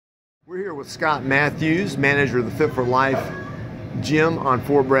We're here with Scott Matthews, manager of the Fit4Life gym on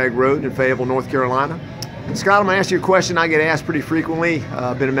Fort Bragg Road in Fayetteville, North Carolina. And Scott, I'm going to ask you a question I get asked pretty frequently.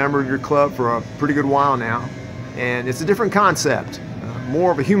 I've been a member of your club for a pretty good while now, and it's a different concept,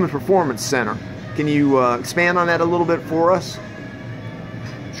 more of a human performance center. Can you expand on that a little bit for us?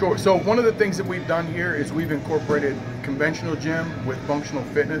 Sure. So one of the things that we've done here is we've incorporated conventional gym with functional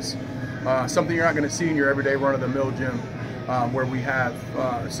fitness, something you're not going to see in your everyday run-of-the-mill gym, where we have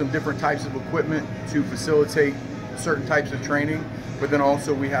some different types of equipment to facilitate certain types of training, but then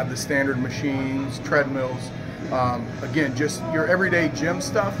also we have the standard machines, treadmills, again, just your everyday gym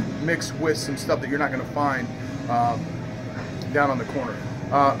stuff mixed with some stuff that you're not going to find down on the corner.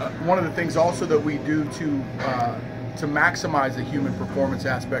 One of the things also that we do to maximize the human performance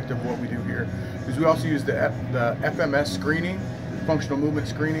aspect of what we do here is we also use the FMS screening, functional movement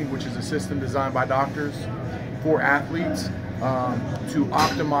screening, which is a system designed by doctors for athletes to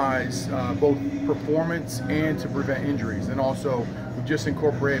optimize both performance and to prevent injuries. And also we've just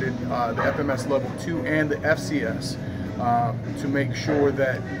incorporated the FMS level 2 and the FCS to make sure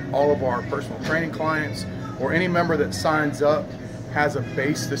that all of our personal training clients or any member that signs up has a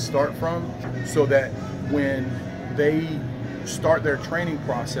base to start from, so that when they start their training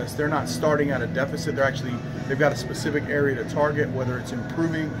process, they're not starting at a deficit. They've got a specific area to target, whether it's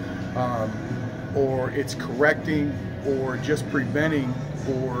improving or it's correcting or just preventing,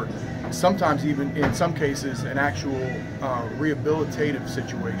 or sometimes even in some cases an actual rehabilitative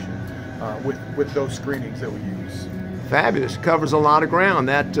situation with those screenings that we use. Fabulous. Covers a lot of ground.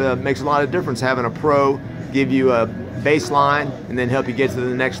 That makes a lot of difference, having a pro give you a baseline and then help you get to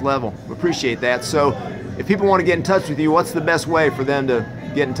the next level. We appreciate that. So if people want to get in touch with you, what's the best way for them to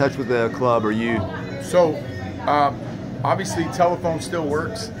get in touch with the club or you? So obviously telephone still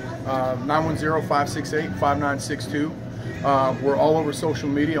works, 910-568-5962. We're all over social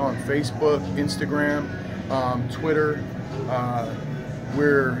media on Facebook, Instagram, Twitter.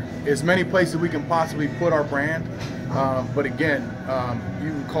 We're as many places we can possibly put our brand. But again, you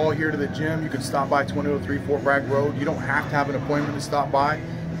can call here to the gym. You can stop by 2003 Fort Bragg Road. You don't have to have an appointment to stop by.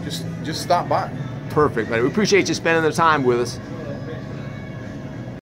 Just stop by. Perfect, buddy. We appreciate you spending the time with us.